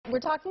We're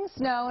talking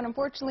snow, and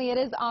unfortunately it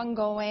is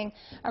ongoing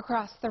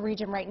across the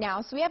region right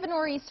now. So we have a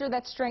nor'easter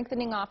that's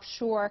strengthening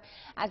offshore.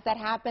 As that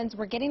happens,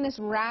 we're getting this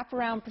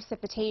wraparound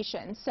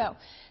precipitation. So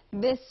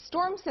this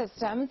storm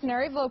system, an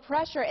area of low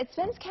pressure, it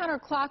spins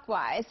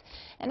counterclockwise,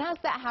 and as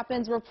that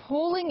happens, we're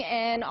pulling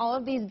in all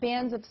of these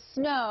bands of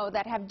snow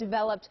that have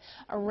developed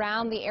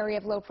around the area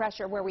of low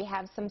pressure where we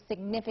have some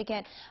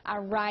significant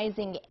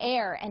rising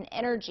air and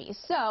energy.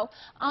 So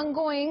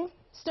ongoing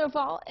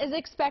snowfall is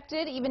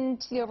expected even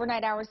to the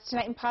overnight hours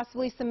tonight, and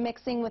possibly some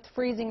mixing with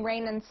freezing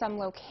rain in some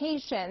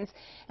locations.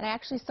 And I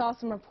actually saw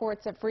some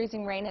reports of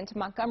freezing rain into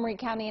Montgomery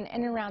County and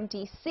in around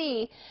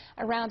D.C.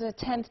 around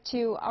 1/10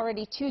 to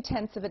already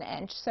 2/10 of an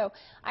inch. So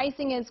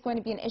icing is going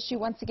to be an issue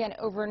once again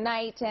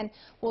overnight, and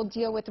we'll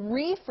deal with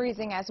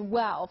refreezing as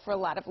well for a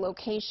lot of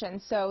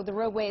locations. So the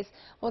roadways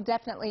will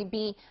definitely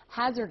be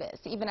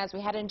hazardous even as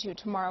we head into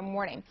tomorrow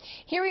morning.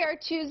 Here we are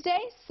Tuesday,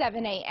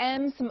 7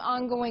 a.m. Some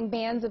ongoing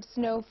bands of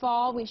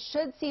snowfall. We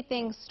should see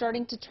things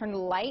starting to turn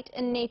light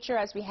in nature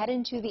as we head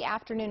into the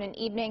afternoon and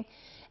evening.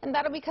 And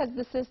that will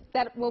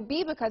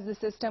be because the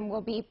system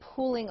will be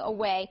pulling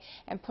away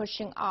and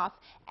pushing off,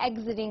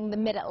 exiting the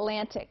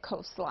mid-Atlantic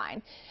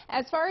coastline.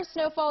 As far as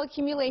snowfall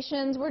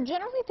accumulations, we're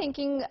generally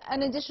thinking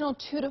an additional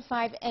 2 to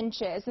 5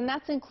 inches, and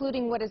that's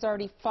including what has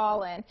already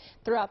fallen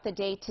throughout the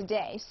day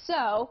today.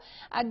 So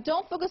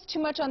don't focus too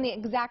much on the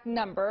exact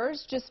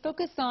numbers. Just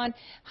focus on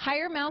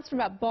higher amounts from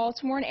about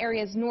Baltimore and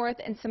areas north,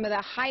 and some of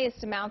the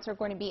highest amounts are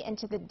going to be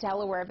into the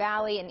Delaware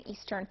Valley and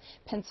eastern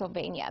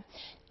Pennsylvania.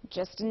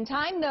 Just in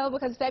time, though,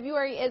 because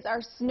February is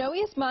our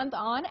snowiest month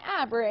on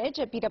average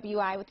at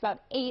BWI with about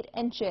 8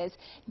 inches,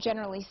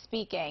 generally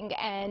speaking.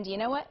 And you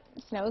know what?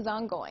 Snow is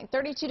ongoing.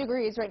 32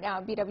 degrees right now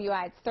at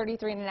BWI. It's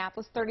 33 in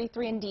Annapolis,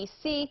 33 in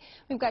D.C.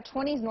 We've got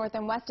 20s north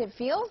and west. It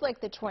feels like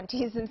the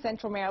 20s in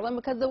central Maryland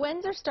because the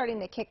winds are starting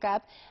to kick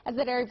up as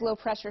that area of low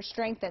pressure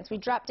strengthens. We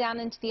drop down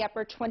into the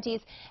upper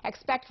 20s.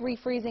 Expect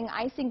refreezing,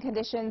 icing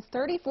conditions,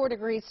 34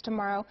 degrees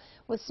tomorrow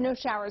with snow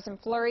showers and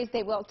flurries.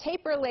 They will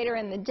taper later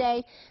in the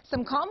day.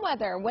 Some calm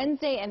weather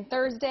Wednesday and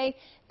Thursday.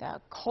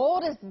 The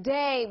coldest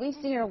day we've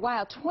seen in a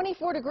while,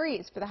 24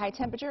 degrees for the high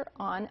temperature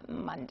on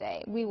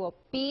Monday. We will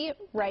be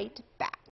right back.